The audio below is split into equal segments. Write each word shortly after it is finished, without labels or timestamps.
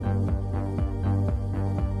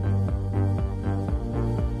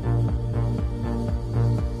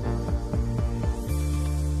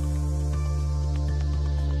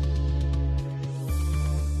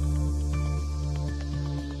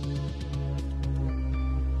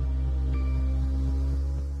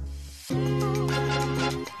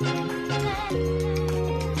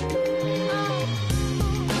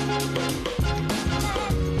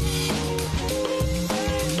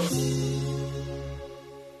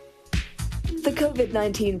The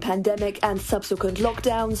COVID-19 pandemic and subsequent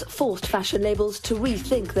lockdowns forced fashion labels to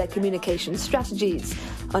rethink their communication strategies.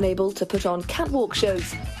 Unable to put on catwalk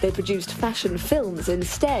shows, they produced fashion films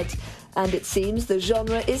instead. And it seems the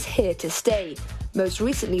genre is here to stay, most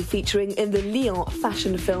recently featuring in the Lyon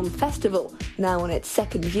Fashion Film Festival, now in its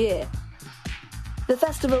second year. The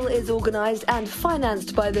festival is organised and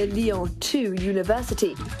financed by the Lyon 2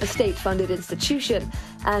 University, a state-funded institution,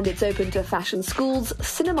 and it's open to fashion schools,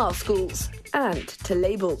 cinema schools, and to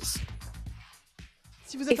labels.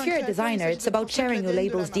 If you're a designer, it's about sharing your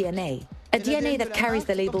label's DNA, a DNA that carries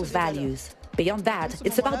the label's values. Beyond that,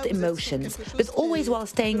 it's about emotions, but always while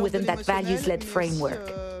staying within that values-led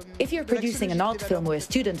framework. If you're producing an art film or a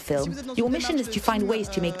student film, your mission is to find ways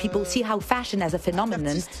to make people see how fashion as a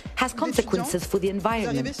phenomenon has consequences for the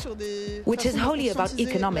environment, which is wholly about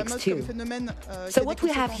economics too. So what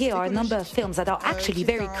we have here are a number of films that are actually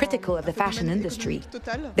very critical of the fashion industry.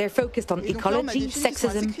 They're focused on ecology,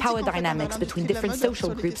 sexism, power dynamics between different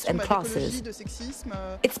social groups and classes.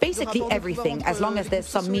 It's basically everything, as long as there's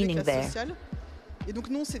some meaning there.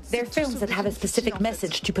 They're films that have a specific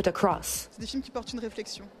message to put across.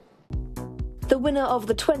 The winner of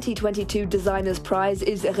the 2022 Designers Prize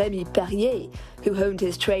is Rémi Perrier, who honed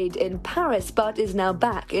his trade in Paris but is now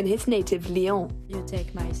back in his native Lyon.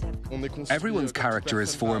 Everyone's character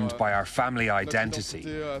is formed by our family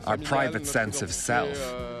identity, our private sense of self.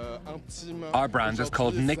 Our brand is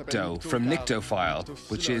called Nycto, from nyctophile,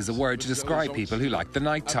 which is a word to describe people who like the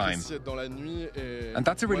nighttime. And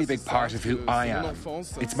that's a really big part of who I am.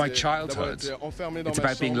 It's my childhood. It's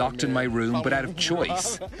about being locked in my room but out of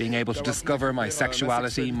choice, being able to discover my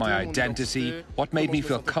sexuality, my identity, what made me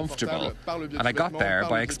feel comfortable. And I got there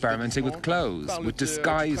by experimenting with clothes, with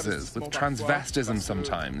disguises, with transvestism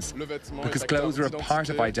sometimes. Because clothes are a part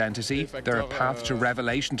of identity, they're a path to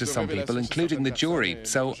revelation to some people, including the jury,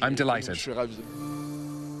 so I'm delighted.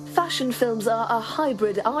 Fashion films are a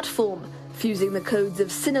hybrid art form, fusing the codes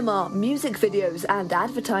of cinema, music videos and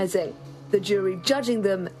advertising. The jury judging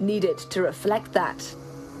them needed to reflect that.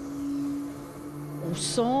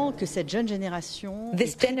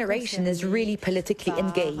 This generation is really politically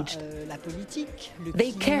engaged.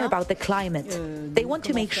 They care about the climate. They want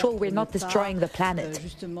to make sure we're not destroying the planet.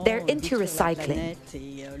 They're into recycling.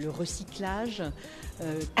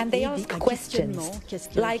 And they ask questions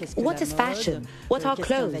like, what is fashion? What are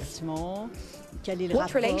clothes?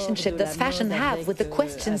 What relationship does fashion have with the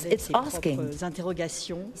questions it's asking?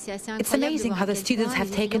 It's amazing how the students have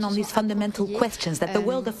taken on these fundamental questions that the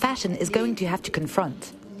world of fashion is going to have to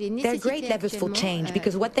confront. They're great levers for change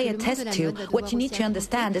because what they attest to, what you need to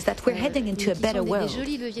understand, is that we're heading into a better world.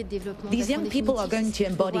 These young people are going to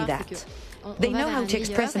embody that. They know how to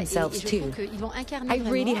express themselves too. I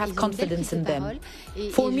really have confidence in them.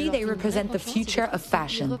 For me, they represent the future of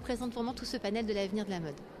fashion.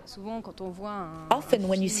 Often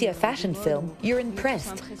when you see a fashion film, you're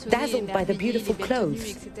impressed, dazzled by the beautiful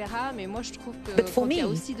clothes. But for me,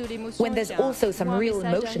 when there's also some real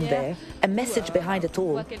emotion there, a message behind it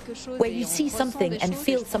all, where you see something and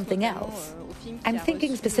feel something else. I'm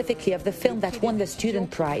thinking specifically of the film that won the Student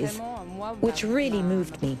Prize, which really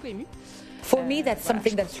moved me. For me, that's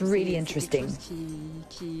something that's really interesting.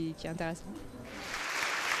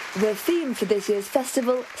 The theme for this year's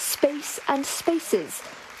festival, Space and Spaces.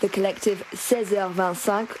 The collective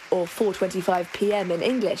 16h25, or 4:25 p.m. in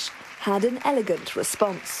English, had an elegant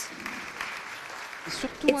response.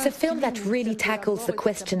 It's a film that really tackles the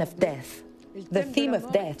question of death. The theme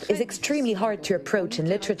of death is extremely hard to approach in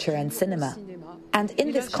literature and cinema. And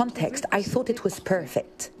in this context, I thought it was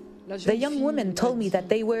perfect. The young women told me that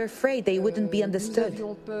they were afraid they wouldn't be understood.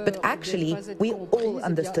 But actually, we all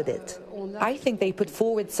understood it. I think they put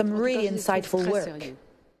forward some really insightful work.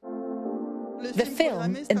 The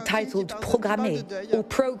film, entitled Programmé, or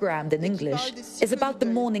Programmed in English, is about the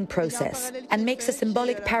mourning process and makes a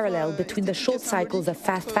symbolic parallel between the short cycles of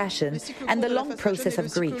fast fashion and the long process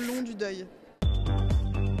of grief.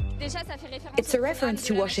 It's a reference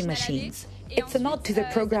to washing machines. It's a nod to the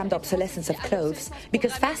programmed obsolescence of clothes,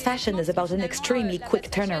 because fast fashion is about an extremely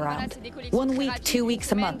quick turnaround. 1 week, 2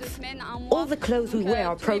 weeks, a month. All the clothes we wear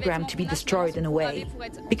are programmed to be destroyed in a way,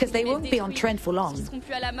 because they won't be on trend for long.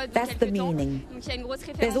 That's the meaning.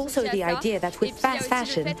 There's also the idea that with fast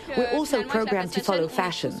fashion, we're also programmed to follow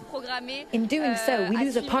fashion. In doing so, we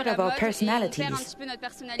lose a part of our personalities.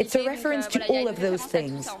 It's a reference to all of those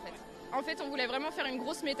things.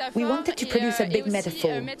 We wanted to produce a big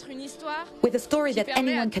metaphor with a story that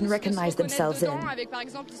anyone can recognize themselves in.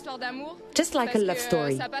 Just like a love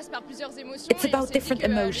story. It's about different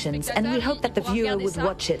emotions, and we hope that the viewer would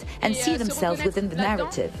watch it and see themselves within the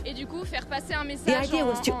narrative. The idea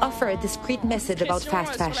was to offer a discreet message about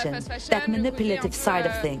fast fashion, that manipulative side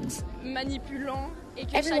of things.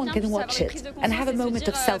 Everyone can watch it and have a moment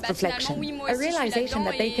of self-reflection, a realization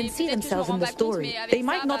that they can see themselves in the story they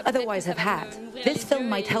might not otherwise have had. This film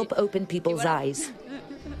might help open people's eyes.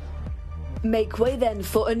 Make way then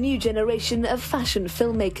for a new generation of fashion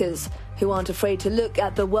filmmakers who aren't afraid to look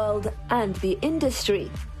at the world and the industry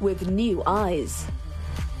with new eyes.